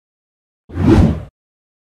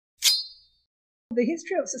the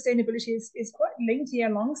history of sustainability is quite lengthy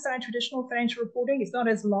alongside traditional financial reporting. It's not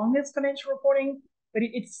as long as financial reporting, but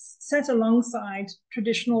it's sat alongside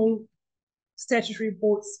traditional statutory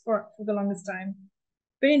reports for the longest time.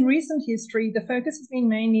 But in recent history, the focus has been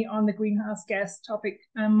mainly on the greenhouse gas topic,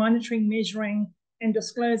 monitoring, measuring, and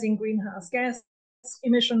disclosing greenhouse gas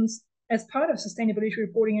emissions as part of sustainability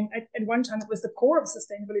reporting. And at one time, it was the core of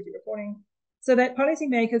sustainability reporting, so that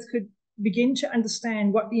policymakers could begin to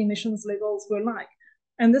understand what the emissions levels were like.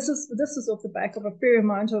 And this is off the back of a fair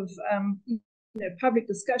amount of public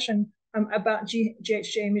discussion about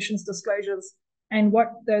GHG emissions disclosures and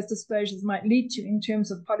what those disclosures might lead to in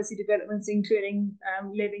terms of policy developments, including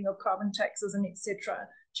levying of carbon taxes and etc.,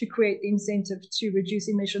 to create the incentive to reduce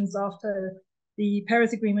emissions after the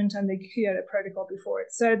Paris Agreement and the Kyoto Protocol before it.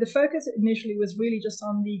 So the focus initially was really just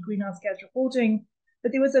on the greenhouse gas reporting,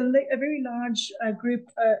 but there was a very large group,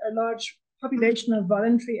 a large population of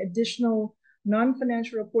voluntary additional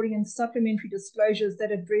non-financial reporting and supplementary disclosures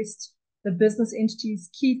that addressed the business entities'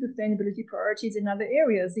 key sustainability priorities in other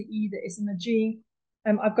areas, the E, the S, and the G.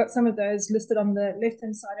 I've got some of those listed on the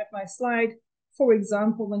left-hand side of my slide. For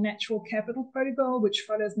example, the Natural Capital Protocol, which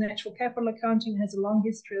follows natural capital accounting, has a long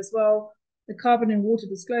history as well. The Carbon and Water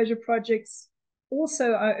Disclosure Projects,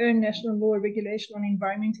 also our own national law regulation on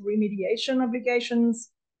environmental remediation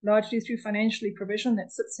obligations, largely through financially provision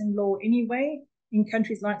that sits in law anyway, in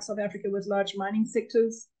countries like South Africa with large mining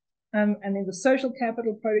sectors. And then the Social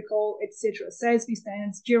Capital Protocol, etc., SASB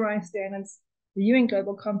standards, GRI standards, the UN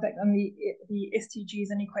Global Compact, and the SDGs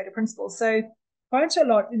and Equator Principles. So quite a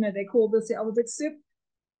lot, they call this the alphabet soup,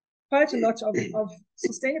 quite a lot of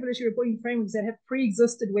sustainability reporting frameworks that have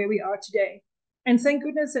pre-existed where we are today. And thank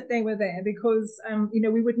goodness that they were there, because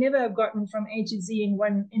we would never have gotten from A to Z in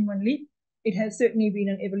one leap. It has certainly been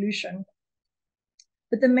an evolution.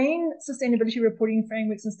 But the main sustainability reporting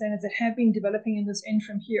frameworks and standards that have been developing in this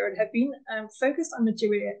interim period have been focused on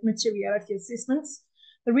materiality assessments.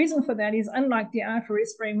 The reason for that is, unlike the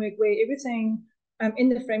IFRS framework, where everything in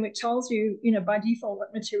the framework tells you, by default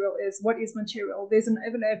what material is, what is material, there's an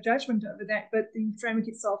overlay of judgment over that, but the framework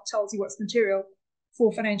itself tells you what's material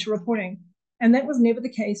for financial reporting. And that was never the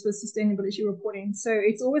case with sustainability reporting. So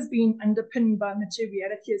it's always been underpinned by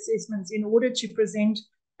materiality assessments in order to present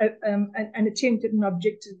an attempt at an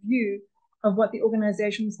objective view of what the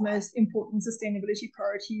organization's most important sustainability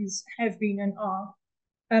priorities have been and are.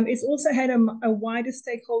 It's also had a wider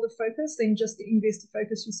stakeholder focus than just the investor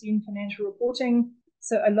focus you see in financial reporting.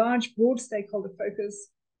 So a large, broad stakeholder focus,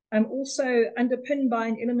 also underpinned by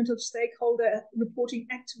an element of stakeholder reporting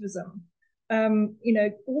activism.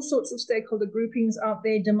 All sorts of stakeholder groupings out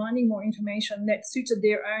there demanding more information that suited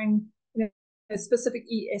their own specific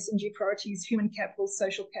E, S, and G priorities: human capital,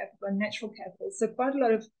 social capital, and natural capital. So quite a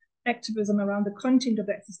lot of activism around the content of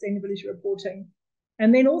that sustainability reporting.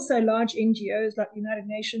 And then also large NGOs like the United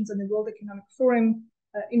Nations and the World Economic Forum,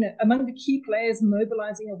 among the key players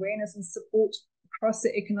mobilizing awareness and support across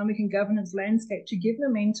the economic and governance landscape to give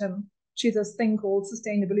momentum to this thing called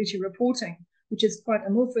sustainability reporting, which is quite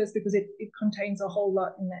amorphous because it contains a whole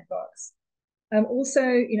lot in that box. Also,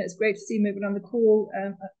 it's great to see Mervyn on the call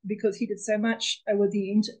because he did so much with the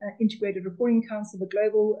Integrated Reporting Council, the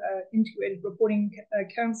Global Integrated Reporting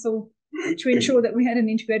Council, to ensure that we had an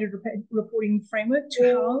integrated reporting framework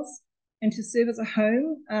to house and to serve as a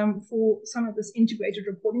home for some of this integrated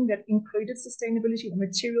reporting that included sustainability or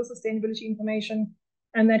material sustainability information.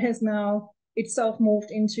 And that has now itself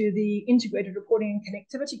morphed into the Integrated Reporting and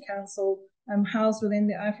Connectivity Council, housed within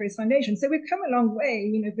the IFRS Foundation. So we've come a long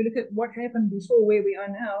way. If we look at what happened before where we are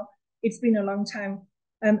now, it's been a long time,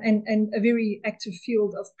 and a very active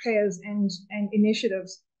field of players and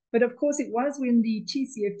initiatives. But of course, it was when the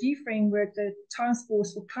TCFD framework, the Task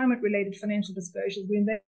Force for Climate-Related Financial Disclosures, when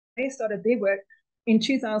they started their work in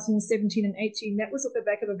 2017 and 18, that was at the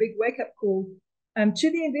back of a big wake-up call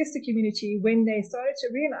to the investor community, when they started to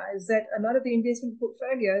realize that a lot of the investment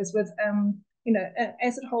portfolios with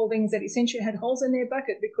asset holdings that essentially had holes in their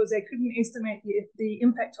bucket because they couldn't estimate the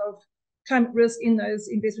impact of climate risk in those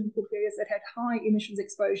investment portfolios that had high emissions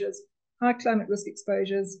exposures, high climate risk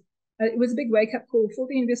exposures. It was a big wake-up call for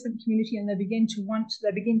the investment community, and they begin to want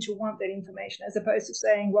that information, as opposed to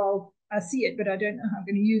saying, well, I see it, but I don't know how I'm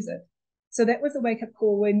going to use it. So that was a wake-up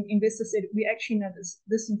call when investors said, we actually know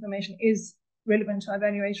this information is relevant to our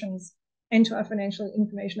valuations and to our financial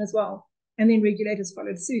information as well. And then regulators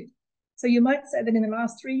followed suit. So you might say that in the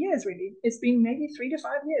last 3 years, really, it's been maybe 3 to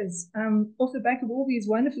 5 years off the back of all these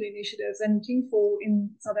wonderful initiatives, and King 4 in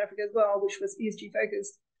South Africa as well, which was ESG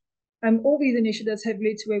focused. All these initiatives have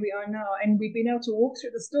led to where we are now, and we've been able to walk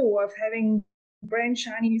through this door of having brand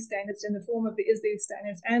shiny new standards in the form of the ISBE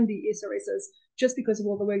standards and the SRSs, just because of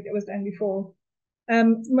all the work that was done before.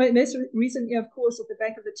 Most recently, of course, at the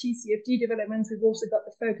back of the TCFD developments, we've also got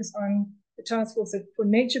the focus on the task force for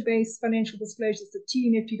nature-based financial disclosures, the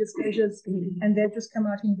TNFD disclosures, and they've just come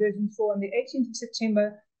out in version 4. On the 18th of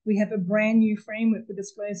September, we have a brand new framework for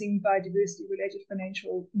disclosing biodiversity-related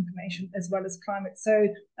financial information as well as climate. So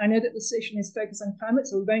I know that the session is focused on climate,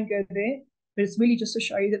 so we won't go there, but it's really just to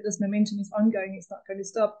show you that this momentum is ongoing. It's not going to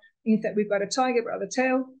stop. In fact, we've got a tiger by the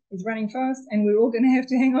tail. It's running fast, and we're all going to have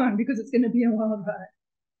to hang on because it's going to be a wild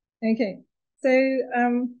ride. Okay,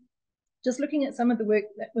 so just looking at some of the work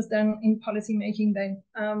that was done in policy making then.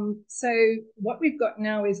 So what we've got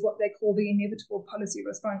now is what they call the inevitable policy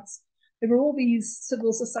response. There were all these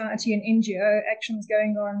civil society and NGO actions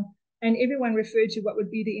going on, and everyone referred to what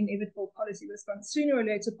would be the inevitable policy response. Sooner or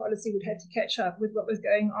later, policy would have to catch up with what was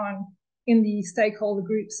going on in the stakeholder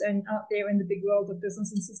groups and out there in the big world of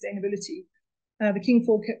business and sustainability. The King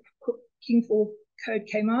IV Code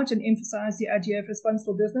came out and emphasized the idea of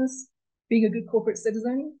responsible business, being a good corporate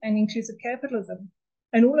citizen, and inclusive capitalism.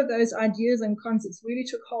 And all of those ideas and concepts really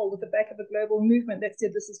took hold at the back of a global movement that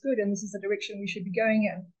said this is good and this is the direction we should be going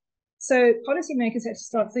in. So policymakers had to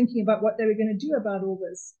start thinking about what they were going to do about all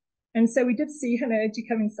this. And so we did see, hello, do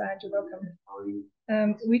come inside, you're welcome.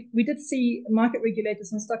 We did see market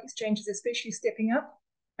regulators and stock exchanges especially stepping up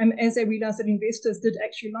as they realized that investors did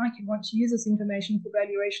actually like and want to use this information for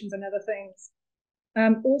valuations and other things.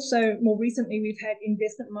 Also, more recently, we've had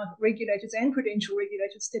investment market regulators and prudential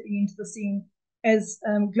regulators stepping into the scene as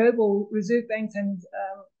global reserve banks and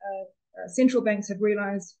central banks have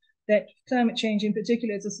realized that climate change in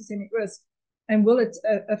particular is a systemic risk and will it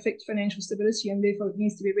affect financial stability, and therefore it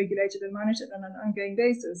needs to be regulated and monitored on an ongoing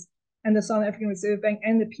basis. And the South African Reserve Bank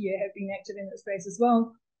and the PA have been active in this space as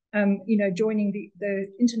well, joining the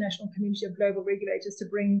international community of global regulators to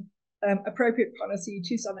bring appropriate policy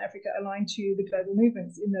to South Africa aligned to the global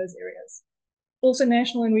movements in those areas. Also,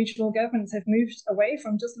 national and regional governments have moved away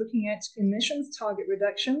from just looking at emissions target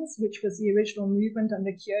reductions, which was the original movement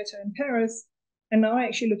under Kyoto and Paris, and now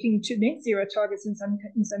actually looking to net zero targets in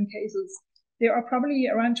some cases. There are probably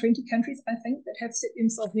around 20 countries, I think, that have set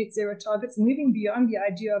themselves net zero targets, moving beyond the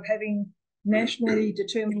idea of having nationally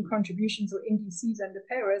determined contributions or NDCs under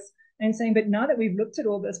Paris, and saying, but now that we've looked at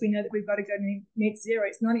all this, we know that we've got to go net zero.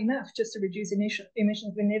 It's not enough just to reduce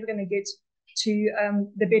emissions. We're never going to get to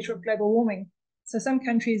the better of global warming. So some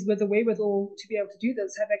countries with the wherewithal to be able to do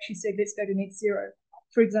this have actually said, let's go to net zero.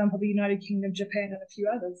 For example, the United Kingdom, Japan, and a few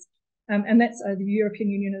others. And that's the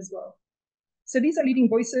European Union as well. So these are leading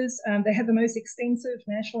voices. They have the most extensive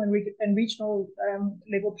national and regional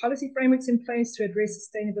level policy frameworks in place to address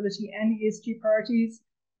sustainability and ESG priorities,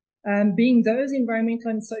 being those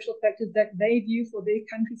environmental and social factors that they view for their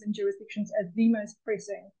countries and jurisdictions as the most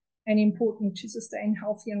pressing and important to sustain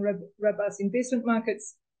healthy and robust investment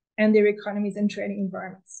markets and their economies and trading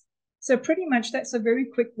environments. So pretty much that's a very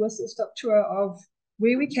quick whistle-stop tour of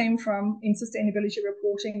where we came from in sustainability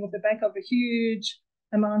reporting with the back of a huge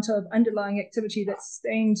amount of underlying activity that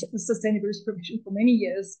sustained the sustainability profession for many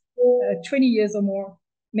years, 20 years or more,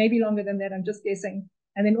 maybe longer than that, I'm just guessing.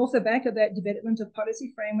 And then off the back of that, development of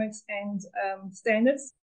policy frameworks and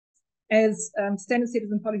standards, as standard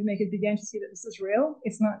setters and policymakers began to see that this is real.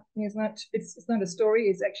 It's not a story,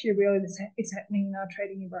 it's actually real, and it's happening in our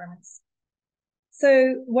trading environments.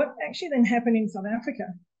 So what actually then happened in South Africa?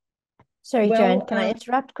 Sorry, Joanne, can I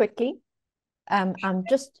interrupt quickly? I'm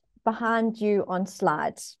just behind you on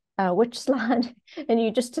slides. Which slide? And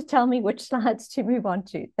you just to tell me which slides to move on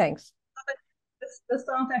to. Thanks. The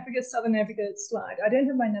South Africa, Southern Africa slide. I don't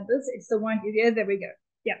have my numbers. It's the one here. There we go.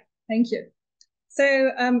 Yeah, thank you.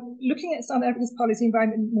 So looking at South Africa's policy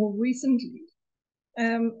environment more recently,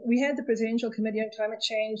 we had the Presidential Committee on Climate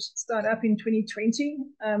Change start up in 2020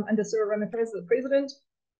 under Cyril Ramaphosa, the president,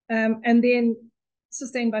 and then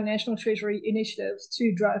sustained by National Treasury initiatives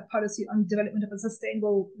to drive policy on development of a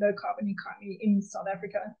sustainable low-carbon economy in South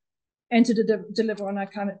Africa and to deliver on our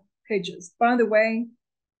climate pledges. By the way,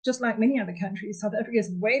 just like many other countries, South Africa is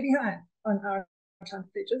way behind on our climate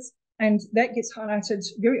pledges, and that gets highlighted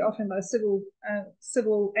very often by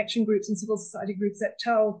civil action groups and civil society groups that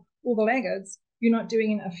tell all the laggards, you're not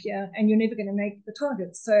doing enough here and you're never going to make the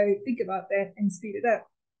targets. So think about that and speed it up.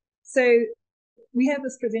 So we have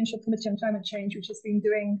this Presidential Committee on Climate Change, which has been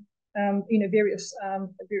doing, various,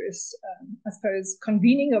 I suppose,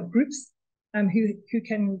 convening of groups who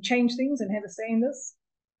can change things and have a say in this,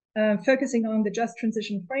 focusing on the just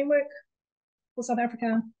transition framework for South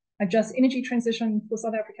Africa, a just energy transition for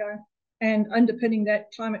South Africa, and underpinning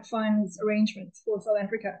that climate finance arrangement for South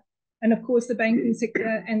Africa. And of course, the banking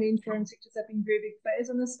sector and the insurance sectors have been very big players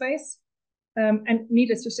in this space. And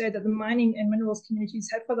needless to say that the mining and minerals communities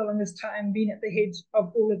have for the longest time been at the head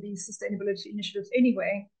of all of these sustainability initiatives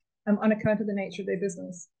anyway, on account of the nature of their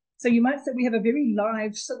business. So you might say we have a very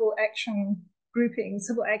live civil action grouping,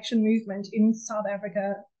 civil action movement in South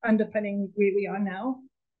Africa underpinning where we are now,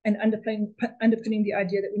 and underpinning the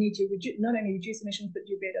idea that we need to not only reduce emissions, but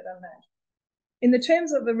do better than that. In the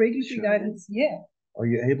terms of the regulatory guidance, yeah. Are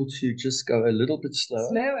you able to just go a little bit slower?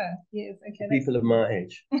 Slower, yes, okay. People of my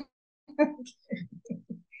age.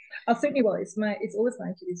 I'll certainly will. It's always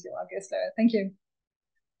my duty to I'll go slower. Thank you.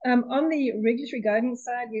 On the regulatory guidance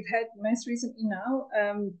side, we've had most recently now,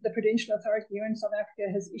 the Prudential Authority here in South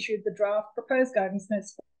Africa has issued the draft proposed guidance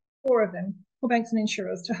notes, 4 of them, for banks and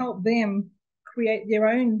insurers to help them create their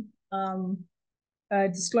own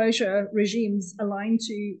disclosure regimes aligned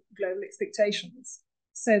to global expectations.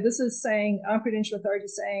 So this is saying, our Prudential Authority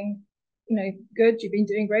is saying, good, you've been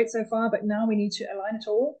doing great so far, but now we need to align it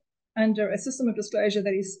all under a system of disclosure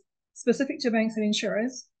that is specific to banks and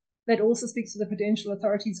insurers, that also speaks to the Prudential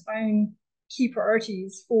Authority's own key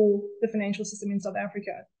priorities for the financial system in South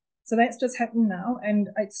Africa. So that's just happened now, and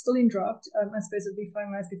it's still in draft. I suppose it'll be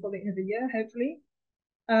finalized before the end of the year, hopefully.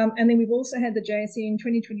 And then we've also had the JSE in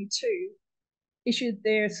 2022 issued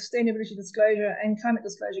their sustainability disclosure and climate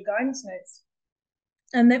disclosure guidance notes.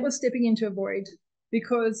 And that was stepping into a void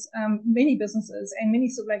because many businesses and many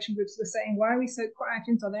civil action groups were saying, why are we so quiet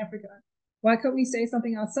in South Africa? Why can't we say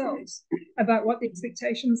something ourselves about what the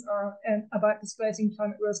expectations are and about disclosing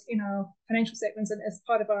climate risk in our financial statements and as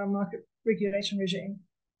part of our market regulation regime?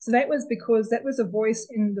 So that was because that was a voice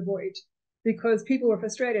in the void, because people were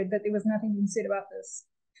frustrated that there was nothing being said about this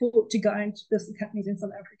to guide listed companies in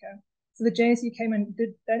South Africa. So the JSE came and did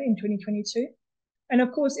that in 2022. And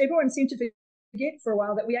of course, everyone seemed to forget for a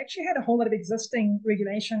while that we actually had a whole lot of existing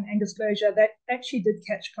regulation and disclosure that actually did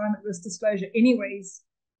catch climate risk disclosure anyways.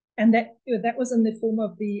 And that was in the form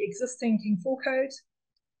of the existing King 4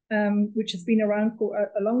 code, which has been around for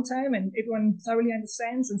a long time and everyone thoroughly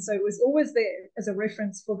understands. And so it was always there as a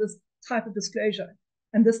reference for this type of disclosure.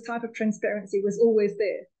 And this type of transparency was always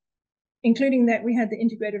there. Including that, we had the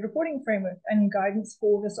integrated reporting framework and guidance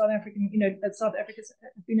for the South African, South Africa's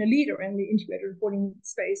been a leader in the integrated reporting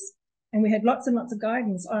space. And we had lots and lots of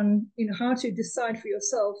guidance on, how to decide for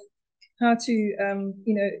yourself, how to,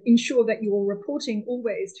 ensure that you're reporting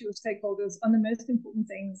always to your stakeholders on the most important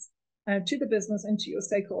things to the business and to your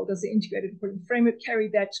stakeholders. The integrated reporting framework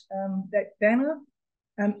carried that banner,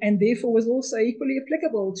 and therefore was also equally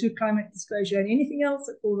applicable to climate disclosure and anything else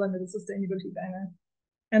that falls under the sustainability banner.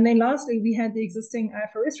 And then lastly, we had the existing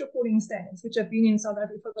IFRS reporting standards, which have been in South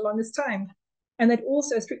Africa for the longest time. And that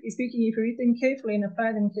also, strictly speaking, if you read them carefully and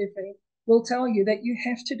apply them carefully, will tell you that you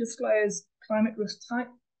have to disclose climate risk type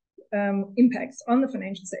impacts on the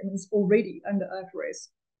financial statements already under IFRS.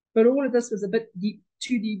 But all of this was a bit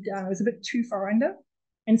too deep down. It was a bit too far under.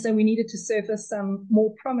 And so we needed to surface some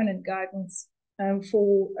more prominent guidance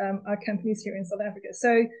for our companies here in South Africa.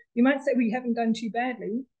 So you might say we haven't done too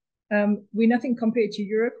badly. We're nothing compared to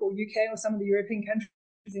Europe or UK or some of the European countries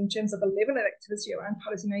in terms of the level of activity around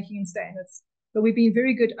policymaking and standards. But we've been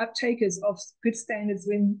very good uptakers of good standards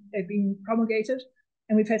when they've been promulgated.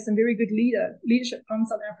 And we've had some very good leadership from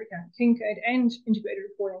South Africa, King Code and integrated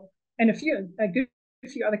reporting, and a few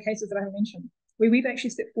other cases that I haven't mentioned, where we've actually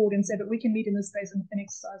stepped forward and said that we can lead in this space and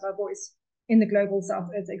exercise our voice in the global south,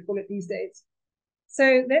 as they call it these days.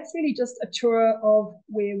 So that's really just a tour of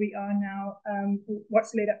where we are now,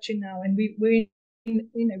 what's led up to now, and we're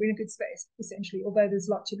in a good space, essentially, although there's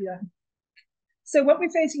a lot to be done. So what we're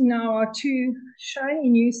facing now are 2 shiny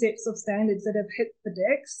new sets of standards that have hit the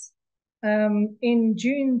decks. In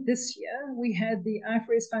June this year, we had the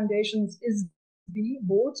IFRS Foundation's ISB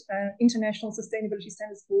board, International Sustainability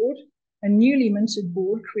Standards Board, a newly minted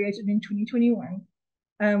board created in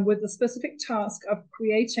 2021, with the specific task of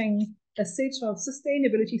creating a set of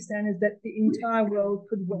sustainability standards that the entire world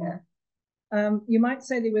could wear. You might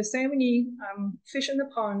say there were so many fish in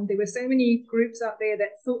the pond, there were so many groups out there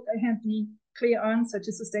that thought they had the clear answer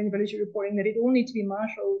to sustainability reporting, that it all needed to be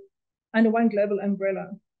marshaled under one global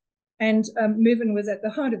umbrella. And Mervyn was at the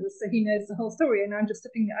heart of this, so he knows the whole story, and I'm just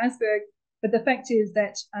tipping the iceberg. But the fact is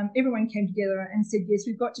that everyone came together and said, yes,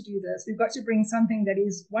 we've got to do this. We've got to bring something that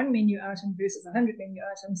is 1 menu item versus 100 menu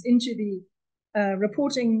items into the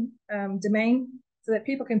reporting domain, so that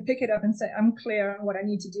people can pick it up and say, I'm clear on what I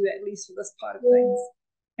need to do, at least for this part of things.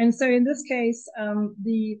 And so in this case,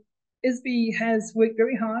 the ISB has worked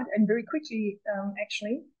very hard and very quickly,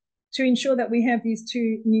 actually, to ensure that we have these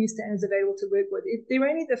 2 new standards available to work with. They're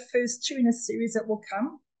only the first 2 in a series that will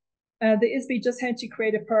come. The ISB just had to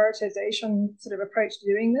create a prioritization sort of approach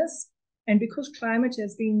to doing this. And because climate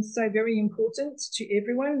has been so very important to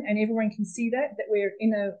everyone, and everyone can see that we're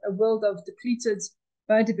in a world of depleted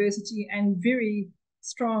biodiversity and very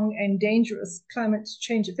strong and dangerous climate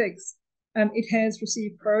change effects, it has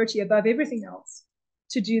received priority above everything else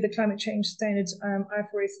to do the climate change standard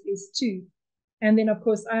IFRS S2. And then, of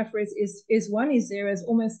course, IFRS S1 is there as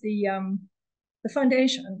almost the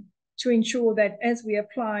foundation to ensure that as we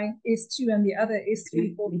apply S2 and the other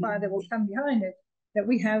S3, 4, 5 that will come behind it, that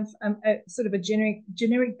we have a sort of a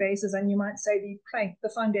generic basis, and you might say the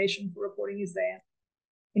foundation for reporting is there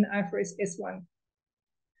in IFRS S1.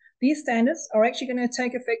 These standards are actually going to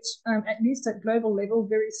take effect at least at global level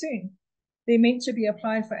very soon. They're meant to be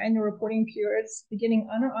applied for annual reporting periods beginning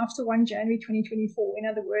on or after 1 January 2024. In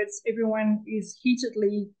other words, everyone is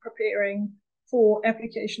heatedly preparing for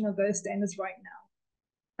application of those standards right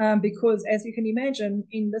now. Because as you can imagine,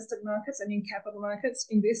 in listed markets and in capital markets,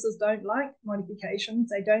 investors don't like modifications,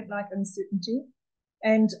 they don't like uncertainty,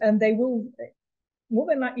 and they will more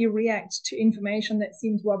than likely react to information that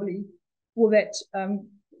seems wobbly or that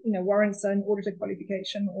warrants an auditor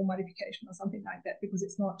qualification or modification or something like that, because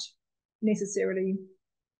it's not necessarily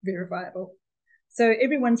verifiable. So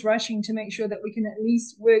everyone's rushing to make sure that we can at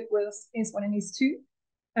least work with S1 and S2.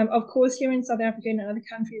 Of course, here in South Africa and other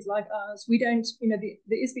countries like ours, we don't, the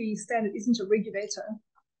ISB standard isn't a regulator,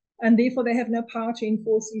 and therefore they have no power to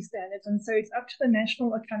enforce these standards. And so it's up to the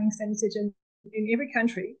National Accounting Standards Agency in every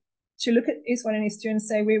country to look at S1 and S2 and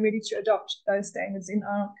say, we're ready to adopt those standards in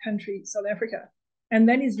our country, South Africa. And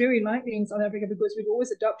that is very likely in South Africa because we've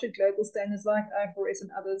always adopted global standards like IFRS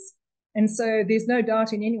and others. And so there's no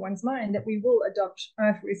doubt in anyone's mind that we will adopt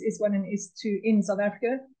IFRS S1 and S2 in South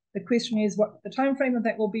Africa. The question is what the time frame of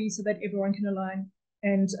that will be so that everyone can align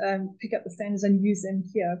and pick up the standards and use them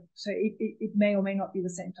here. So it may or may not be the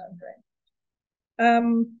same time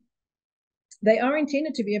frame. They are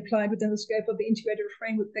intended to be applied within the scope of the integrated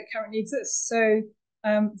framework that currently exists. So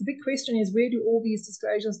the big question is, where do all these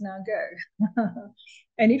disclosures now go?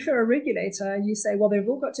 And if you're a regulator, you say, well, they've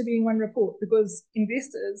all got to be in one report, because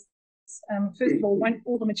investors, first of all, want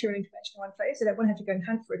all the material information in one place, so they won't have to go and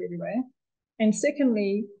hunt for it everywhere. And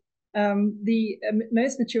secondly, the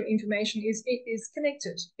most material information is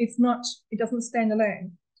connected. It doesn't stand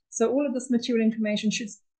alone. So all of this material information should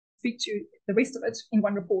speak to the rest of it in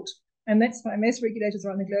one report. And that's why most regulators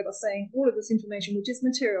around the globe are saying all of this information, which is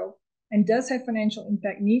material and does have financial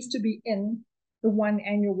impact, needs to be in the one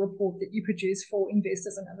annual report that you produce for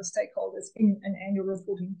investors and other stakeholders in an annual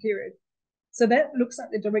reporting period. So that looks like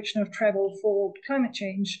the direction of travel for climate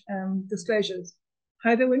change disclosures.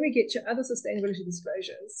 However, when we get to other sustainability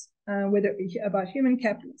disclosures, whether it be about human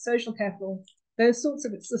capital, social capital, those sorts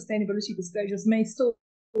of sustainability disclosures may still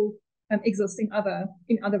exist in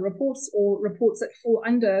other reports, or reports that fall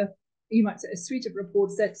under, you might say, a suite of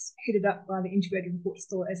reports that's headed up by the integrated report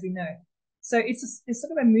store, as we know. So it's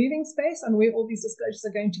sort of a moving space on where all these disclosures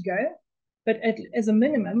are going to go. But as a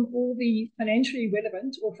minimum, all the financially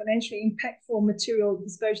relevant or financially impactful material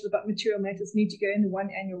disclosures about material matters need to go in the one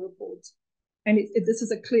annual report. And this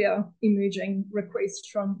is a clear emerging request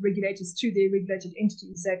from regulators to their regulated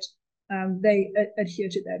entities that they adhere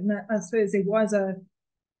to that. And I suppose there was a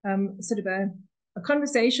sort of a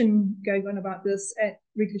conversation going on about this at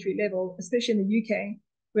regulatory level, especially in the UK,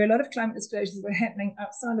 where a lot of climate disclosures were happening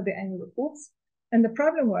outside of their annual reports. And the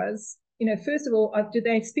problem was, first of all, do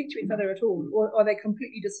they speak to each other at all, or are they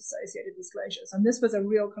completely disassociated disclosures? And this was a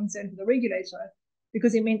real concern for the regulator,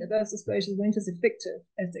 because it meant that those disclosures weren't as effective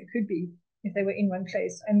as they could be if they were in one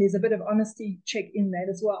place. And there's a bit of honesty check in that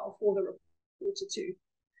as well for the reporter too.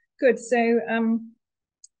 Good, so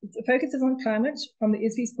the focus is on climate from the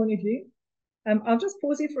ISB's point of view. I'll just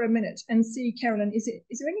pause here for a minute and see, Carolyn, is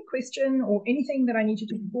there any question or anything that I need you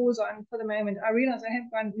to pause on for the moment? I realize I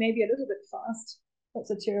have gone maybe a little bit fast. That's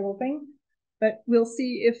a terrible thing. But we'll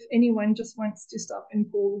see if anyone just wants to stop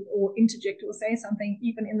and pause or interject or say something,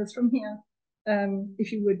 even in this room here,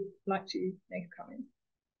 if you would like to make a comment.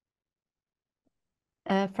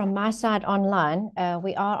 From my side online,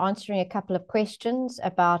 we are answering a couple of questions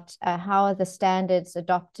about how are the standards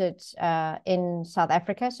adopted in South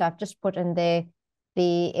Africa. So I've just put in there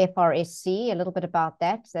the FRSC, a little bit about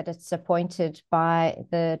that it's appointed by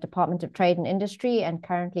the Department of Trade and Industry, and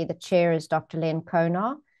currently the chair is Dr. Len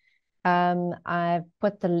Konar. I've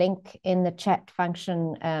put the link in the chat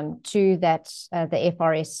function to that, the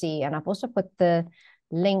FRSC, and I've also put the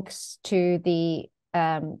links to the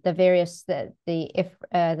various the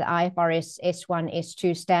IFRS S1,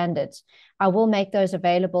 S2 standards. I will make those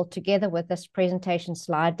available together with this presentation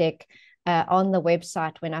slide deck on the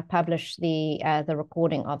website when I publish the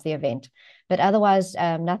recording of the event. But otherwise,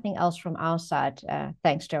 nothing else from our side.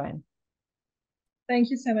 Thanks, Joanne. Thank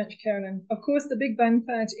you so much, Carolyn. Of course, the big bun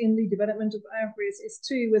fight in the development of IFRS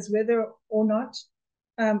S2 was whether or not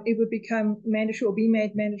it would become mandatory or be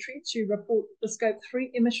made mandatory to report the Scope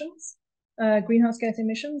 3 emissions, greenhouse gas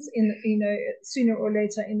emissions, sooner or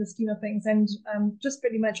later in the scheme of things. And just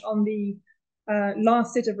pretty much on the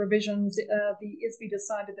last set of revisions, the ISB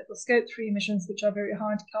decided that the Scope 3 emissions, which are very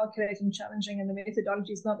hard to calculate and challenging, and the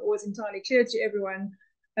methodology is not always entirely clear to everyone,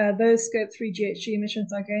 those Scope 3 GHG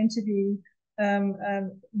emissions are going to be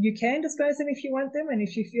you can disclose them if you want them, and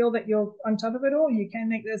if you feel that you're on top of it all, you can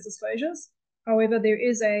make those disclosures. However, there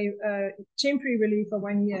is a temporary relief for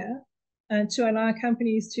 1 year to allow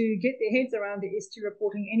companies to get their heads around the S2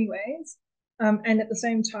 reporting anyways, and at the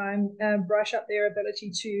same time brush up their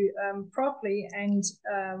ability to properly and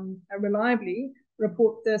reliably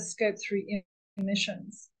report the Scope 3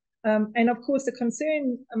 emissions. And of course, the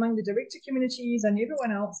concern among the director communities and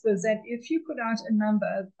everyone else was that if you put out a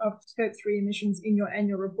number of Scope 3 emissions in your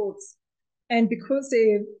annual reports, and because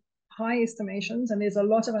they're high estimations and there's a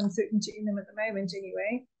lot of uncertainty in them at the moment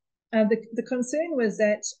anyway, the concern was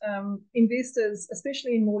that investors,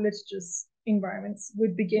 especially in more litigious environments,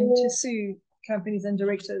 would begin to sue companies and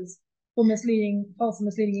directors for false and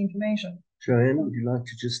misleading information. Joanne, would you like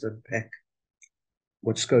to just unpack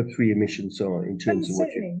what Scope 3 emissions are in terms of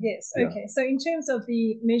what you... Yes. Yeah. Okay. So in terms of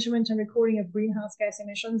the measurement and recording of greenhouse gas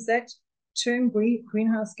emissions, that term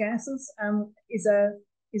greenhouse gases is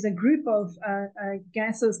a group of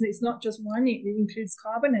gases. And it's not just one; it includes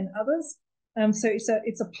carbon and others. So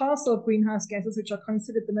it's a parcel of greenhouse gases which are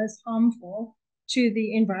considered the most harmful to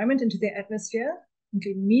the environment and to the atmosphere,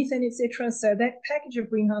 including methane, etc. So that package of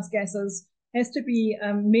greenhouse gases has to be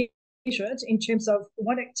measured in terms of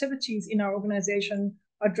what activities in our organization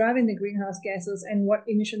are driving the greenhouse gases and what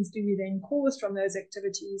emissions do we then cause from those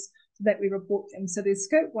activities so that we report them. So there's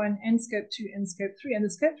Scope 1 and Scope 2 and Scope 3. And the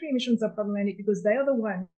Scope 3 emissions are problematic because they are the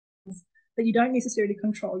ones that you don't necessarily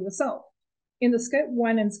control yourself. In the Scope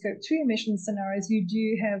 1 and Scope 2 emission scenarios, you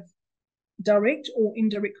do have direct or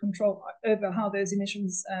indirect control over how those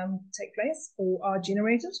emissions take place or are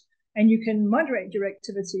generated. And you can moderate your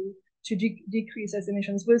activity to decrease those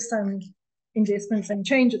emissions with some investments and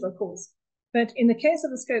changes, of course. But in the case of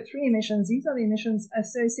the Scope 3 emissions, these are the emissions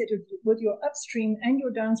associated with your upstream and your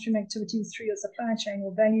downstream activities through your supply chain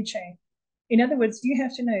or value chain. In other words, you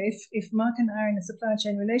have to know if Mark and I are in a supply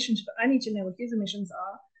chain relationship, I need to know what his emissions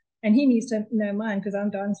are, and he needs to know mine because I'm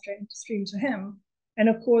downstream to him. And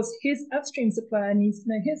of course, his upstream supplier needs to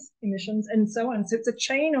know his emissions, and so on. So it's a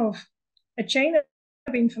chain of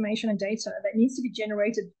information and data that needs to be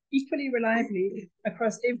generated equally reliably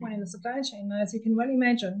across everyone in the supply chain. Now, as you can well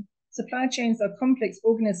imagine, supply chains are complex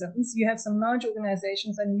organisms. You have some large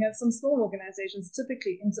organizations and you have some small organizations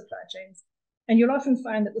typically in supply chains. And you'll often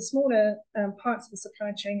find that the smaller parts of the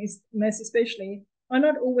supply chain, most especially, are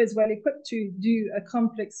not always well equipped to do a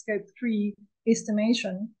complex Scope 3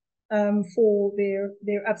 estimation for their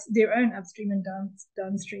own upstream and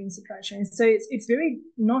downstream supply chains. So it's very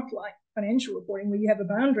not like financial reporting where you have a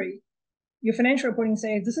boundary. Your financial reporting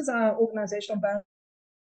says this is our organizational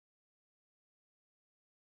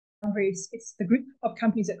boundaries. It's the group of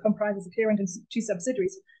companies that comprises a parent and two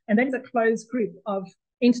subsidiaries, and that is a closed group of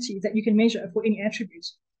entities that you can measure for any attribute.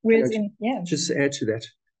 Whereas just to add to that,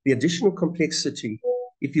 the additional complexity,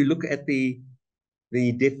 if you look at the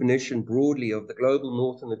definition broadly of the global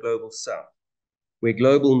north and the global south, where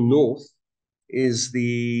global north is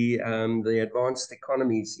the advanced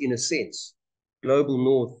economies in a sense. Global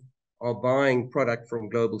north are buying product from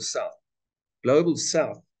global south. Global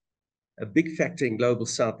south, a big factor in global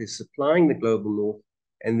south is supplying the global north,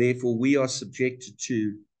 and therefore we are subjected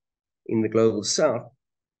to, in the global south,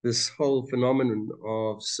 this whole phenomenon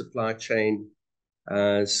of supply chain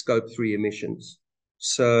Scope 3 emissions.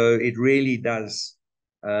 So it really does,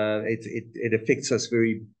 it affects us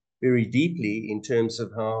very, very deeply in terms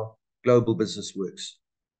of how global business works.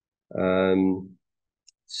 No,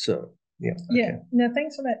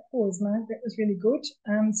 thanks for that pause, Mark. That was really good.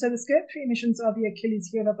 So the Scope 3 emissions are the Achilles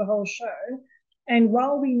heel of the whole show. And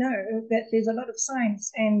while we know that there's a lot of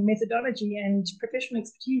science and methodology and professional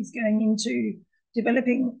expertise going into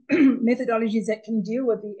developing methodologies that can deal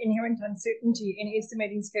with the inherent uncertainty in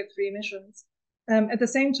estimating Scope 3 emissions, at the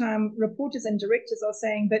same time, reporters and directors are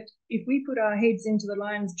saying, but if we put our heads into the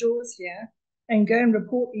lion's jaws here and go and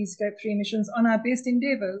report these Scope 3 emissions on our best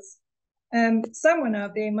endeavors, someone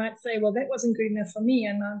out there might say, well, that wasn't good enough for me,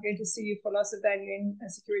 and I'm going to sue you for loss of value in a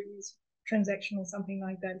securities transaction or something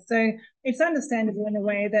like that. So it's understandable in a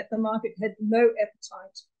way that the market had no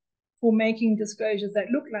appetite for making disclosures that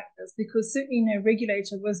look like this, because certainly no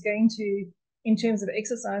regulator was going to, in terms of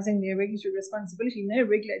exercising their regulatory responsibility, no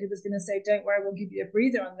regulator was going to say, don't worry, we'll give you a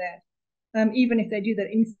breather on that. Even if they do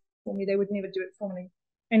that informally, they would never do it formally.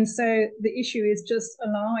 And so the issue is just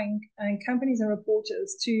allowing companies and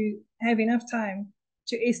reporters to have enough time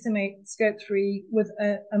to estimate Scope 3 with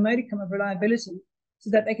a modicum of reliability, so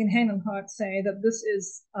that they can hand on heart say that this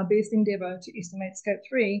is our best endeavor to estimate Scope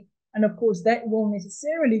 3. And of course, that will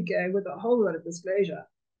necessarily go with a whole lot of disclosure,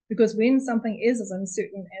 because when something is as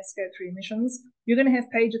uncertain as Scope 3 emissions, you're going to have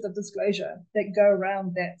pages of disclosure that go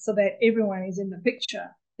around that, so that everyone is in the picture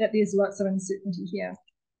that there's lots of uncertainty here.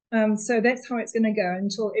 So that's how it's going to go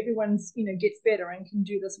until everyone's, gets better and can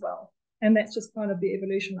do this well. And that's just part of the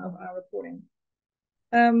evolution of our reporting.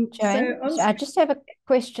 Joanne, so I just have a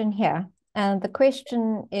question here. And the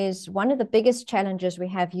question is, one of the biggest challenges we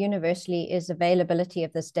have universally is availability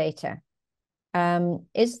of this data.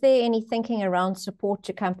 Is there any thinking around support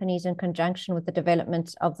to companies in conjunction with the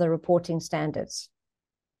development of the reporting standards?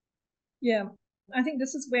 Yeah, I think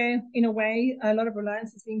this is where, in a way, a lot of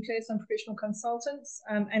reliance is being placed on professional consultants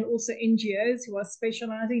and also NGOs who are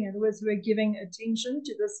specializing, in other words, who are giving attention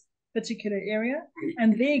to this particular area,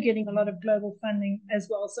 and they're getting a lot of global funding as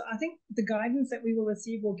well. So I think the guidance that we will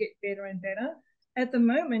receive will get better and better. At the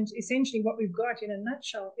moment, essentially what we've got in a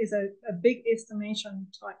nutshell is a big estimation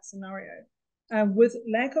type scenario. With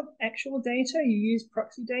lack of actual data, you use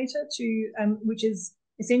proxy data to, which is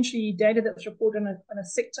essentially data that's reported on a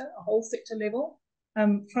sector, a whole sector level,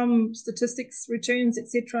 from statistics, returns,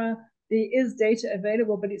 etc. There is data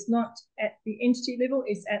available, but it's not at the entity level,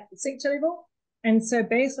 it's at the sector level. And so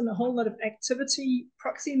based on a whole lot of activity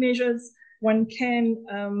proxy measures, one can,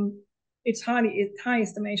 it's high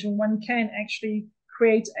estimation, one can actually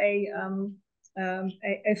create a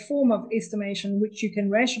form of estimation which you can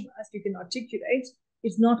rationalize, you can articulate.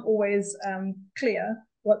 It's not always clear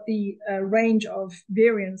what the range of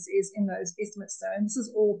variance is in those estimates. So, and this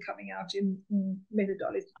is all coming out in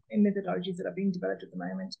methodologies that are being developed at the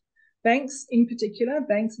moment. Banks in particular,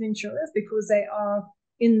 banks and insurers, because they are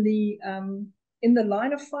in the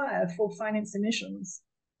line of fire for finance emissions.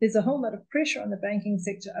 There's a whole lot of pressure on the banking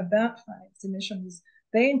sector about finance emissions.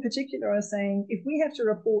 They in particular are saying, if we have to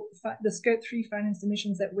report the Scope 3 finance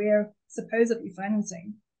emissions that we're supposedly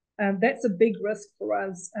financing, that's a big risk for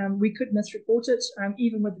us. We could misreport it,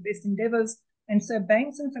 even with the best endeavors. And so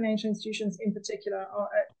banks and financial institutions in particular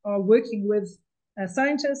are working with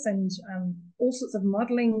scientists and all sorts of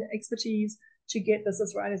modeling expertise to get this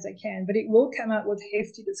as right as they can. But it will come out with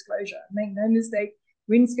hefty disclosure. Make no mistake,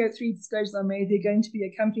 when Scope 3 disclosures are made, they're going to be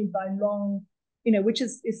accompanied by long, which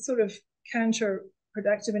is sort of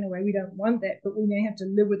counterproductive in a way. We don't want that, but we may have to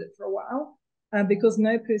live with it for a while, because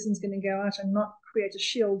no person's going to go out and not create a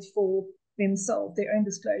shield for themselves, their own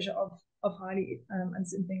disclosure of highly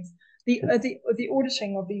uncertain things. The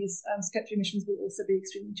auditing of these Scope 3 emissions will also be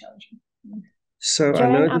extremely challenging. So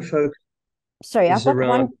Joanne, I know the focus. Sorry, I've got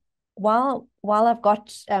one. While I've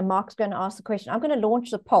got Mark's going to ask the question, I'm going to launch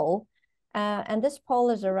the poll, and this poll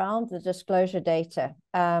is around the disclosure data.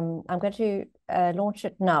 I'm going to launch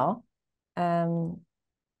it now, and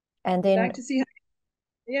then I'd like to see how.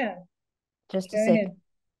 Yeah. Just a second.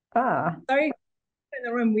 Sorry, in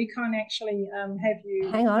the room we can't actually have you.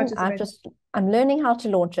 Hang on, I'm learning how to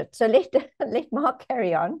launch it. So let Mark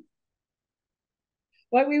carry on.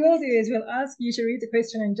 What we will do is we'll ask you to read the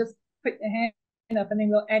question and just put your hand up, and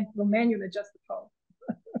then we'll manually adjust the poll.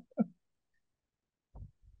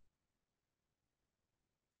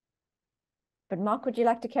 But Mark, would you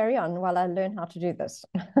like to carry on while I learn how to do this?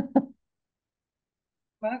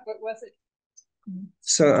 Mark, what was it?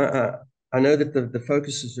 So I know that the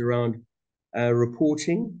focus is around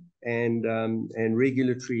reporting and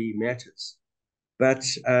regulatory matters, but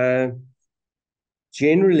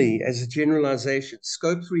generally, as a generalization,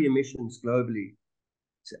 Scope 3 emissions globally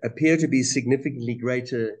appear to be significantly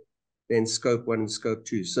greater than Scope 1 and Scope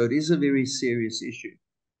 2. So it is a very serious issue.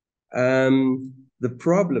 The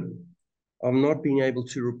problem of not being able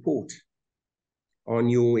to report on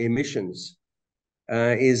your emissions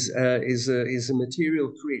is a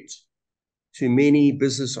material threat to many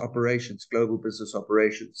business operations, global business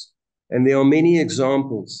operations. And there are many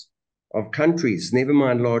examples of countries, never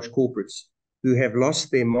mind large corporates, who have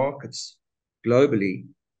lost their markets globally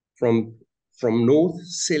from north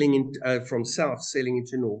selling in, from south selling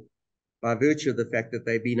into north, by virtue of the fact that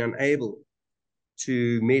they've been unable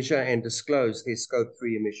to measure and disclose their Scope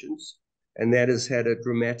 3 emissions. And that has had a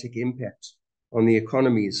dramatic impact on the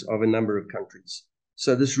economies of a number of countries.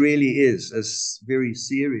 So this really is a very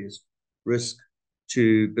serious risk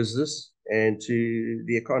to business and to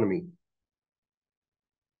the economy.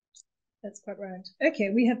 That's quite right. Okay,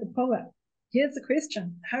 we have the poll up. Here's the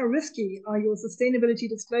question. How risky are your sustainability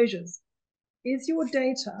disclosures? Is your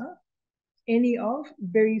data any of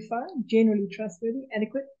verified, generally trustworthy,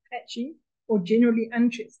 adequate, patchy, or generally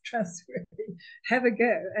untrustworthy? Have a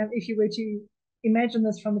go. If you were to imagine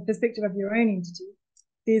this from the perspective of your own entity,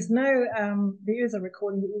 there's no, there is a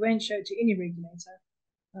recording that we won't show to any regulator.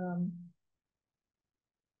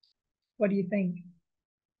 What do you think?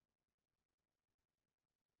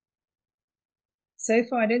 So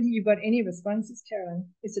far, I don't think you've got any responses, Carolyn.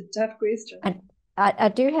 It's a tough question. I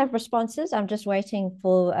do have responses. I'm just waiting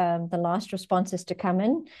for the last responses to come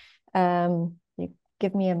in. You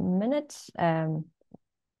give me a minute. I'm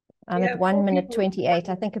at 1 minute 28.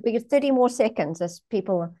 I think it'll be 30 more seconds as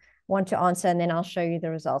people want to answer, and then I'll show you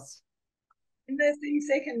the results. In those 30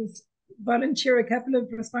 seconds, volunteer a couple of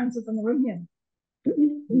responses in the room here.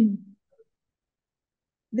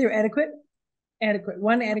 They're adequate. Adequate.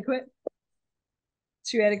 1 adequate.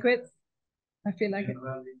 2 adequate. I feel like it.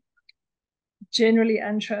 Generally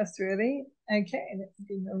untrustworthy. Okay, that's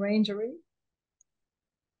been a range already.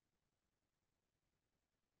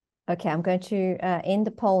 Okay, I'm going to end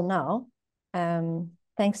the poll now.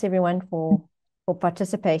 Thanks everyone for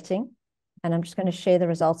participating. And I'm just going to share the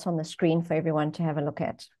results on the screen for everyone to have a look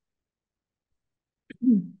at.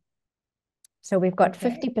 So we've got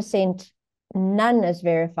 50%, none is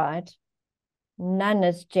verified, none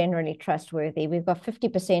is generally trustworthy. We've got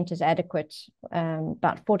 50% is adequate,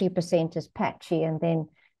 about 40% is patchy, and then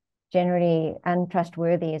generally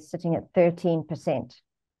untrustworthy is sitting at 13%.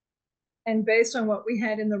 And based on what we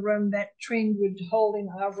had in the room, that trend would hold in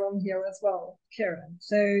our room here as well, Karen.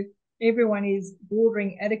 So everyone is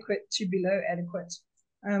bordering adequate to below adequate,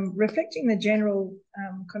 reflecting the general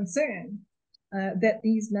concern that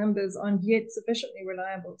these numbers aren't yet sufficiently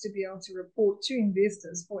reliable to be able to report to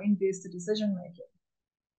investors for investor decision making.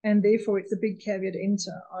 And therefore, it's a big caveat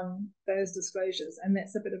enter on those disclosures, and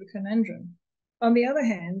that's a bit of a conundrum. On the other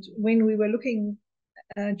hand, when we were looking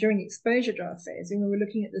during exposure draft phase, when we were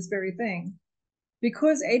looking at this very thing,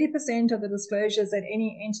 because 80% of the disclosures that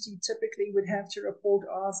any entity typically would have to report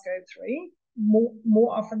are Scope 3,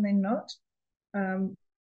 more often than not.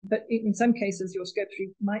 But in some cases, your Scope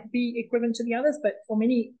 3 might be equivalent to the others, but for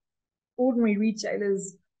many ordinary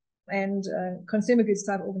retailers and consumer goods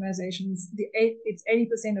type organizations, it's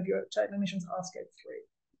 80% of your total emissions are Scope 3.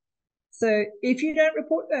 So if you don't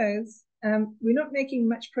report those, we're not making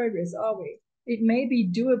much progress, are we? It may be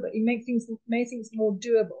doable. It make things more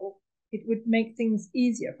doable. It would make things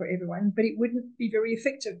easier for everyone, but it wouldn't be very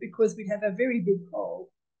effective because we'd have a very big hole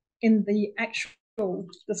in the actual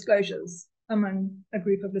disclosures among a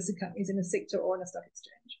group of listed companies in a sector or on a stock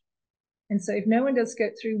exchange. And so if no one does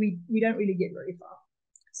Scope 3, we don't really get very far.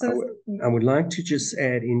 So I would like to just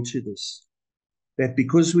add into this that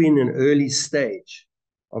because we're in an early stage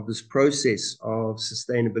of this process of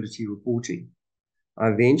sustainability reporting,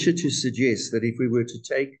 I venture to suggest that if we were to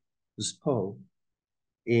take this poll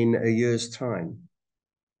in a year's time,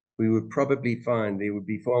 we would probably find there would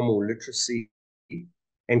be far more literacy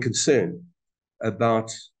and concern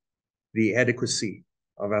about the adequacy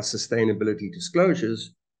of our sustainability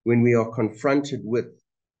disclosures when we are confronted with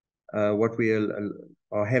what we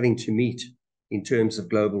are having to meet in terms of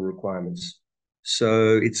global requirements.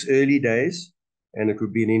 So it's early days, and it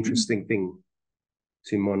would be an interesting thing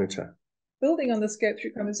to monitor. Building on the Scope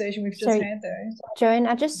 3 conversation we've just had there. Joanne,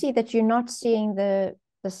 I just see that you're not seeing the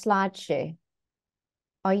slide share.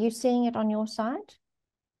 Are you seeing it on your side?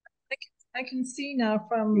 I can see now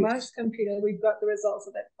from Mark's computer, we've got the results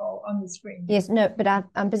of that poll on the screen. Yes, no, but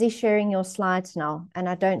I'm busy sharing your slides now, and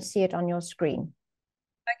I don't see it on your screen.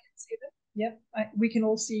 I can see them. Yep, we can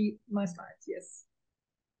all see my slides, yes.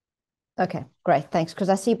 Okay, great, thanks. Because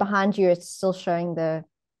I see behind you, it's still showing the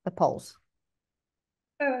polls.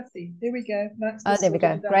 Oh, I see. There we go. Oh, there we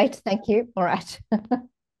go. Great, thank you. All right.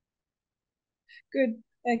 Good.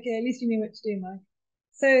 Okay, at least you knew what to do, Mike.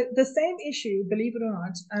 So the same issue, believe it or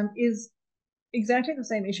not, is exactly the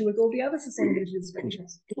same issue with all the other sustainability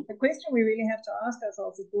disclosures. The question we really have to ask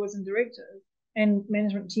ourselves as boards and directors and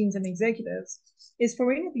management teams and executives is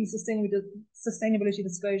for any of these sustainability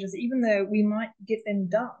disclosures, even though we might get them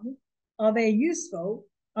done, are they useful?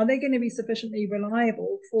 Are they going to be sufficiently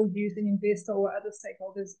reliable for use in investor or other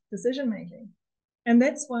stakeholders' decision making? And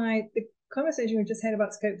that's why the conversation we just had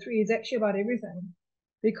about Scope 3 is actually about everything.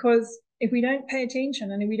 Because if we don't pay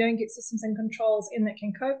attention and if we don't get systems and controls in that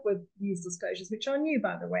can cope with these disclosures, which are new,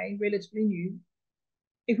 by the way, relatively new,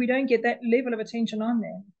 if we don't get that level of attention on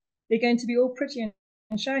them, they're going to be all pretty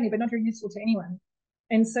and shiny, but not very useful to anyone.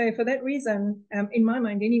 And so for that reason, in my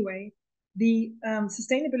mind anyway, the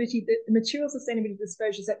material sustainability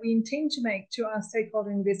disclosures that we intend to make to our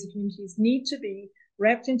stakeholder investor communities need to be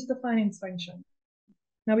wrapped into the finance function.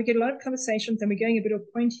 Now, we get a lot of conversations, and we're going a bit off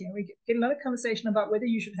point here. We get a lot of conversation about whether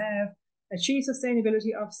you should have a chief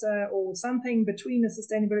sustainability officer or something between the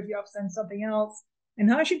sustainability officer and something else. And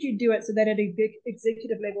how should you do it so that at a big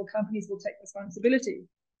executive level, companies will take responsibility,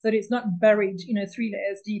 so that it's not buried, 3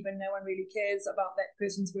 layers deep and no one really cares about that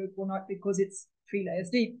person's work or not because it's 3 layers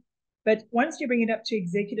deep. But once you bring it up to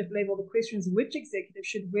executive level, the question is which executive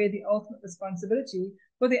should bear the ultimate responsibility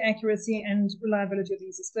for the accuracy and reliability of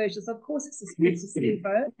these disclosures. Of course, it's the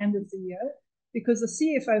CFO and the CEO, because the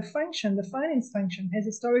CFO function, the finance function, has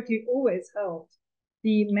historically always held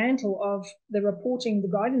the mantle of the reporting, the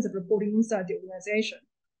guidance of reporting inside the organization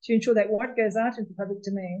to ensure that what goes out into the public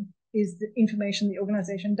domain is the information the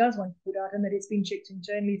organization does want to put out and that it's been checked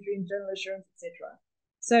internally through internal assurance, etc.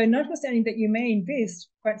 So notwithstanding that you may invest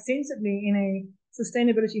quite sensibly in a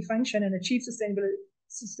sustainability function and a chief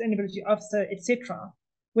sustainability officer, etc.,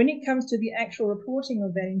 when it comes to the actual reporting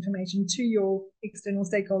of that information to your external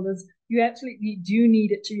stakeholders, you absolutely do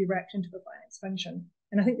need it to be wrapped into the finance function.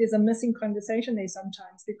 And I think there's a missing conversation there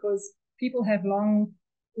sometimes because people have long,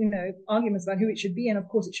 arguments about who it should be. And of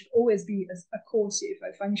course, it should always be a core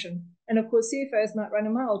CFO function. And of course, CFOs might run a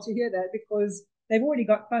mile to hear that because they've already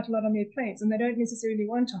got quite a lot on their plates and they don't necessarily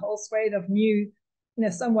want a whole swathe of new,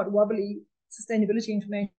 somewhat wobbly sustainability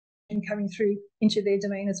information coming through into their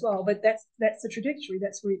domain as well. But that's the trajectory.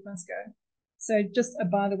 That's where it must go. So just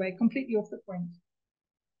by the way, completely off the point.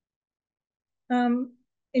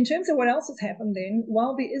 In terms of what else has happened then,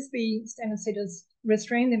 while the ISB standard setters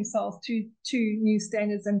restrain themselves to new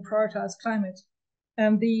standards and prioritize climate,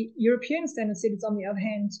 the European standard setters, on the other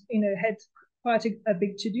hand, had quite a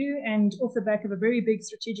big to-do, and off the back of a very big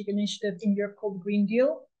strategic initiative in Europe called the Green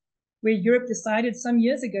Deal, where Europe decided some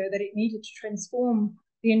years ago that it needed to transform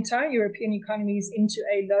the entire European economies into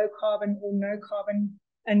a low carbon or no carbon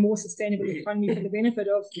and more sustainable economy for the benefit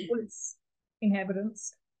of all its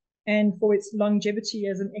inhabitants and for its longevity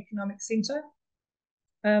as an economic center.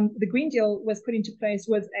 The Green Deal was put into place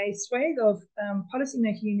with a swathe of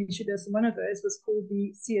policymaking initiatives. One of those was called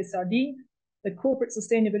the CSRD, the Corporate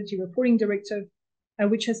Sustainability Reporting Directive,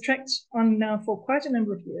 which has tracked on now for quite a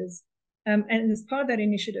number of years. And as part of that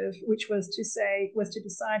initiative, which was to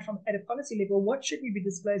decide from at a policy level, what should we be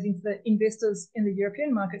disclosing to the investors in the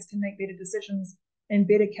European markets to make better decisions and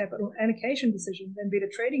better capital allocation decisions and better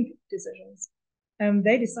trading decisions.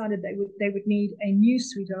 They decided they would need a new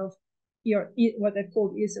suite of what they've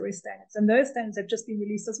called ESRS standards. And those standards have just been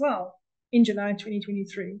released as well in July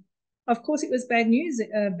 2023. Of course, it was bad news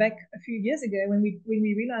back a few years ago when we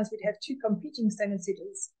realized we'd have two competing standard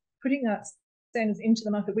setters putting out standards into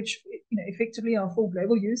the market, which effectively are for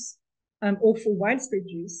global use or for widespread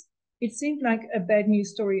use. It seemed like a bad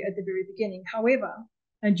news story at the very beginning. However,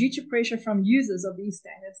 due to pressure from users of these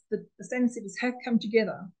standards, the standard setters have come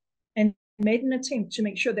together and made an attempt to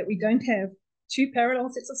make sure that we don't have two parallel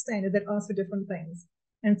sets of standards that ask for different things.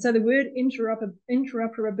 And so the word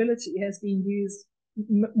interoperability has been used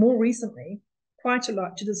more recently quite a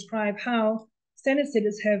lot to describe how standard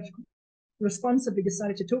setters have responsibly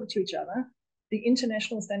decided to talk to each other, the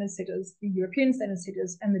international standard setters, the European standard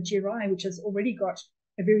setters, and the GRI, which has already got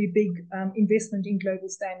a very big investment in global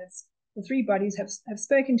standards. The three bodies have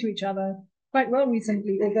spoken to each other quite well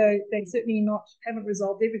recently, although they certainly haven't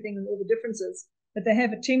resolved everything and all the differences, but they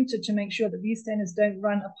have attempted to make sure that these standards don't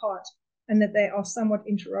run apart and that they are somewhat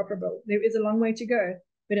interoperable. There is a long way to go,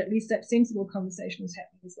 but at least that sensible conversation is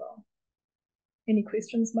happening as well. Any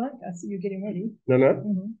questions, Mike? I see you're getting ready. No.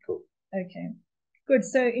 Mm-hmm. Cool. Okay, good.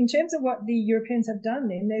 So in terms of what the Europeans have done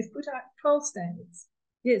then, they've put out 12 standards.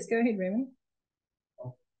 Yes, go ahead, Raymond. I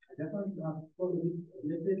just want to ask for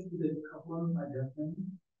related to the carbon adjustment,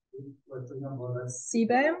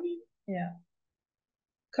 CBAM? Yeah.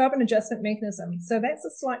 Carbon adjustment mechanism. So that's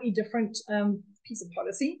a slightly different piece of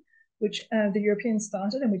policy, which the Europeans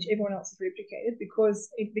started and which everyone else has replicated, because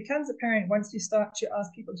it becomes apparent once you start to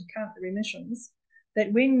ask people to count their emissions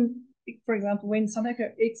that when, for example, when South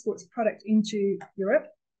Africa exports product into Europe,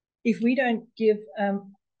 if we don't give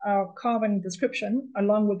our carbon description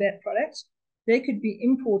along with that product, they could be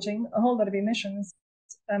importing a whole lot of emissions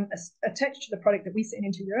attached to the product that we send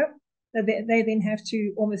into Europe, that they then have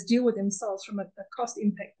to almost deal with themselves from a cost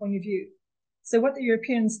impact point of view. So what the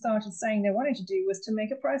Europeans started saying they wanted to do was to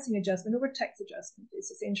make a pricing adjustment or a tax adjustment.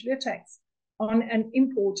 It's essentially a tax on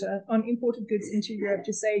imported goods into Europe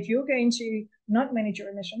to say, if you're going to not manage your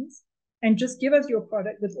emissions and just give us your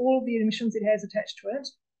product with all the emissions it has attached to it,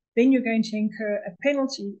 then you're going to incur a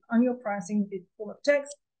penalty on your pricing in the form of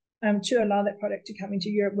tax, to allow that product to come into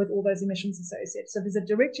Europe with all those emissions associated. So there's a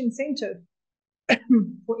direct incentive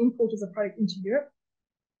for importers of product into Europe,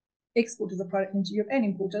 exporters of product into Europe, and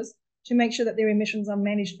importers to make sure that their emissions are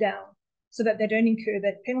managed down so that they don't incur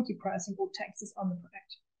that penalty pricing or taxes on the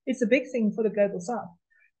product. It's a big thing for the global south,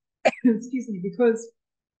 excuse me, because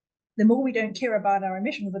the more we don't care about our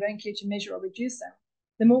emissions or don't care to measure or reduce them,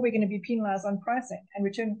 the more we're going to be penalized on pricing and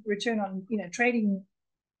return on trading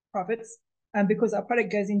profits, because our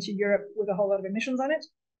product goes into Europe with a whole lot of emissions on it,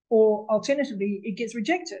 or alternatively, it gets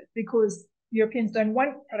rejected because Europeans don't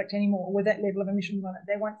want product anymore with that level of emissions on it.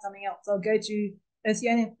 They want something else. They'll go to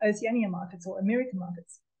Oceania markets or American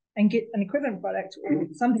markets and get an equivalent product or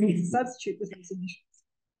something to substitute with these emissions.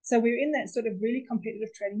 So we're in that sort of really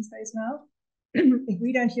competitive trading space now. If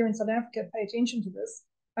we don't here in South Africa pay attention to this,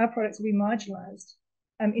 our products will be marginalized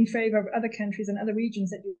in favor of other countries and other regions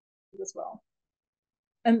that do as well.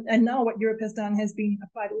 And now what Europe has done has been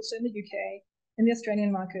applied also in the UK, in the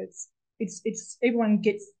Australian markets. It's everyone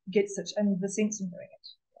gets it and the sense in doing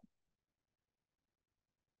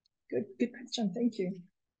it. Good question, thank you.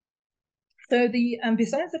 So the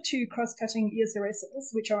besides the two cross-cutting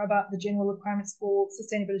ESRSs, which are about the general requirements for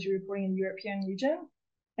sustainability reporting in the European region,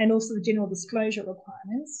 and also the general disclosure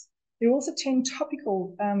requirements, there are also 10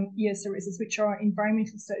 topical ESRSs, which are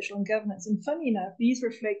environmental, social, and governance. And funny enough, these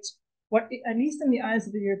reflect what, at least in the eyes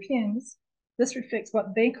of the Europeans, this reflects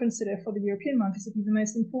what they consider for the European markets to be the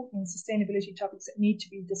most important sustainability topics that need to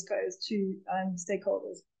be disclosed to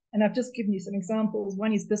stakeholders. And I've just given you some examples.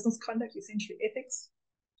 One is business conduct, essentially ethics.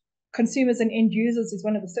 Consumers and end users is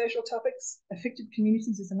one of the social topics. Affected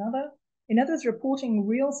communities is another. In others, reporting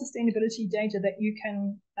real sustainability data that you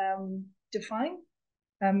can define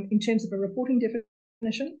in terms of a reporting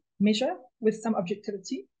definition, measure with some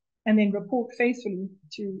objectivity, and then report faithfully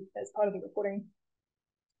as part of the reporting.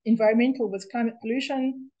 Environmental was climate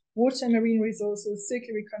pollution, water and marine resources,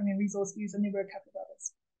 circular economy and resource use, and there were a couple of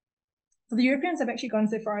others. So the Europeans have actually gone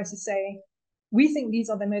so far as to say, we think these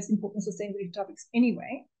are the most important sustainability topics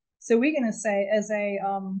anyway. So we're going to say as a,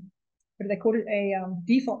 what do they call it, a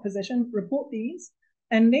default position, report these,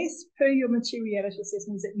 unless per your materiality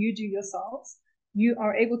assessments that you do yourselves, you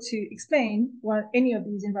are able to explain why any of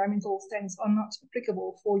these environmental standards are not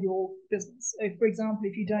applicable for your business. So for example,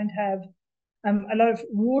 if you don't have a lot of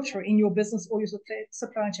water in your business or your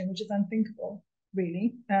supply chain, which is unthinkable,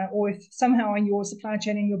 really, or if somehow in your supply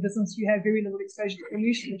chain in your business you have very little exposure to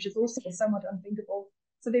pollution, which is also somewhat unthinkable.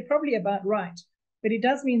 So they're probably about right. But it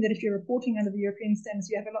does mean that if you're reporting under the European standards,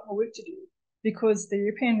 you have a lot more work to do, because the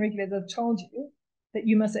European regulators have told you that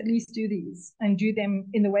you must at least do these and do them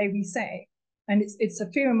in the way we say. And it's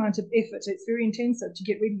a fair amount of effort. It's very intensive to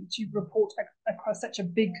get ready to report across such a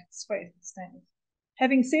big swathe of standards.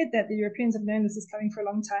 Having said that, the Europeans have known this is coming for a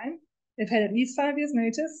long time. They've had at least 5 years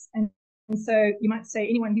notice. And so you might say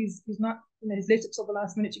anyone who's not, who's left it till the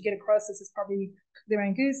last minute to get across this is probably their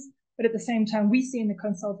own goose. But at the same time, we see in the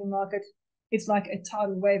consulting market, it's like a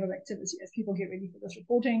tidal wave of activity as people get ready for this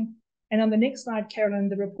reporting. And on the next slide, Carolyn,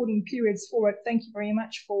 the reporting periods for it, thank you very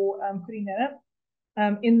much for putting that up.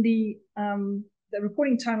 In the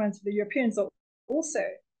reporting timelines for the Europeans are also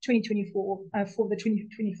 2024 for the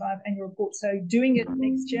 2025 annual report. So doing it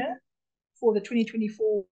next year for the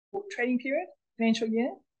 2024 trading period, financial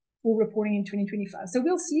year, for reporting in 2025. So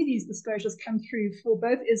we'll see these disclosures come through for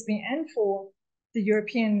both ISME and for the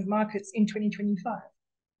European markets in 2025.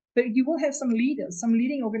 But you will have some leaders, some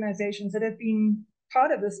leading organizations that have been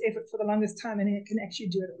part of this effort for the longest time and can actually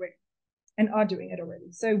do it already and are doing it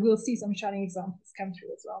already. So we'll see some shining examples come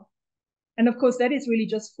through as well. And of course, that is really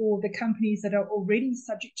just for the companies that are already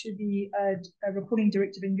subject to the reporting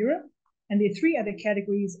directive in Europe. And there are 3 other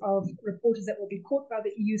categories of reporters that will be caught by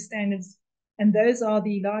the EU standards. And those are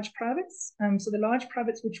the large privates. So the large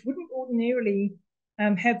privates, which wouldn't ordinarily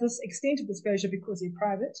have this extent of disclosure because they're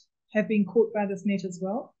private, have been caught by this net as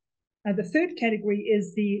well. The third category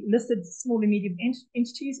is the listed small and medium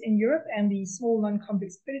entities in Europe and the small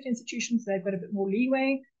non-complex credit institutions. They've got a bit more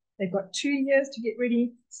leeway. They've got 2 years to get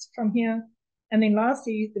ready from here. And then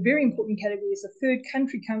lastly, the very important category is the third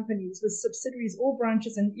country companies with subsidiaries or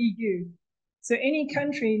branches in the EU. So any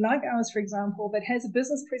country like ours, for example, that has a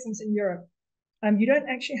business presence in Europe, you don't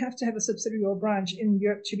actually have to have a subsidiary or branch in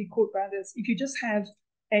Europe to be caught by this. If you just have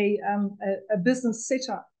a business set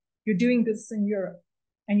up, you're doing business in Europe,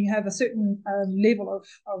 and you have a certain level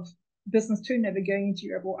of business turnover going into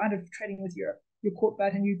Europe or out of trading with Europe, you're caught by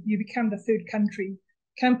it, and you become the third country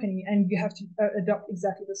company, and you have to adopt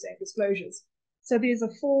exactly the same disclosures. So there's a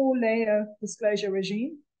 4-layer disclosure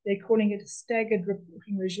regime. They're calling it a staggered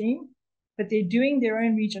reporting regime, but they're doing their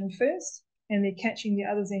own region first, and they're catching the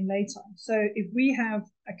others in later. So if we have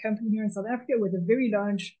a company here in South Africa with a very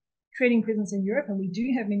large trading presence in Europe, and we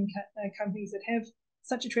do have many companies that have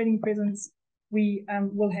such a trading presence, we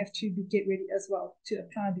will have to get ready as well to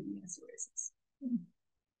apply the ESRSs.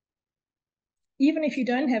 Even if you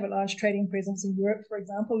don't have a large trading presence in Europe, for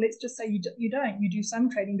example, let's just say you do some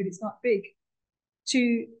trading, but it's not big.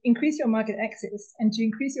 To increase your market access and to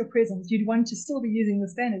increase your presence, you'd want to still be using the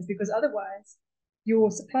standards, because otherwise your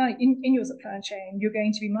supply in your supply chain, you're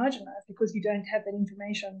going to be marginalized because you don't have that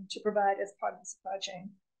information to provide as part of the supply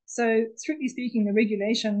chain. So strictly speaking, the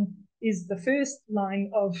regulation is the first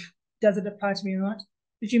line of does it apply to me or not?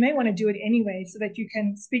 But you may want to do it anyway so that you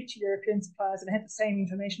can speak to European suppliers and have the same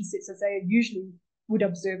information sets as they usually would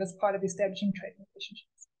observe as part of establishing trading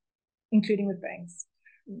relationships, including with banks.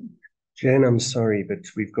 Jan, I'm sorry, but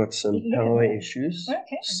we've got some power issues.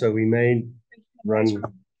 Okay. So we may run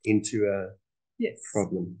into a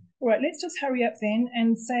problem. All right, let's just hurry up then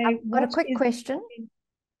and say... I've got a quick question.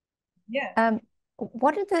 Yeah.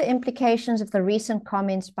 What are the implications of the recent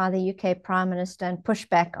comments by the UK Prime Minister and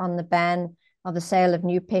pushback on the ban of the sale of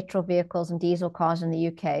new petrol vehicles and diesel cars in the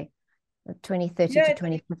UK, 2013 to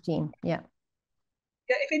 2015? Yeah,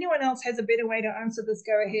 if anyone else has a better way to answer this,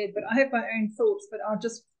 go ahead. But I have my own thoughts, but I'll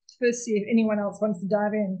just first see if anyone else wants to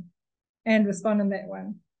dive in and respond on that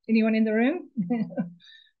one. Anyone in the room?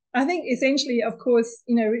 I think essentially, of course,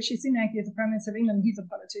 Rishi Sunak is the Prime Minister of England, he's a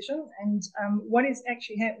politician. And what is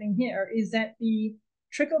actually happening here is that the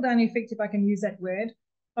trickle-down effect, if I can use that word,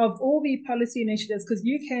 of all the policy initiatives, because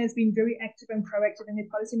UK has been very active and proactive in their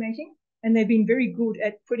policy making, and they've been very good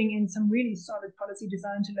at putting in some really solid policy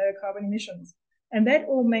designed to lower carbon emissions. And that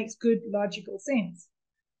all makes good, logical sense.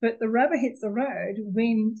 But the rubber hits the road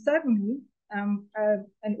when suddenly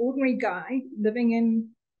an ordinary guy living in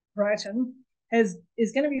Brighton is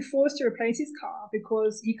going to be forced to replace his car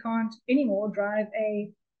because he can't anymore drive a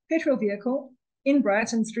petrol vehicle in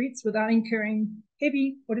Brighton streets without incurring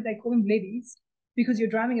heavy, what do they call them, levies, because you're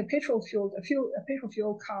driving a petrol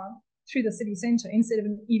fuel car through the city centre instead of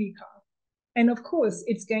an EV car. And of course,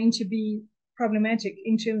 it's going to be problematic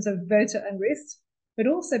in terms of voter unrest, but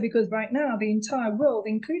also because right now the entire world,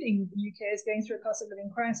 including the UK, is going through a cost of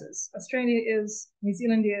living crisis. Australia is, New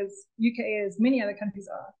Zealand is, UK is, many other countries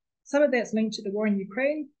are. Some of that's linked to the war in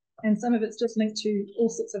Ukraine, and some of it's just linked to all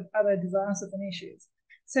sorts of other disasters and issues.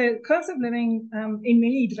 So cost of living in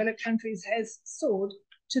many developed countries has soared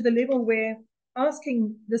to the level where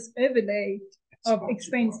asking this overlay of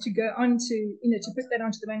expense to go on to, to put that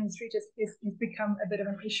onto the main street has become a bit of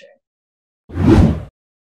an issue.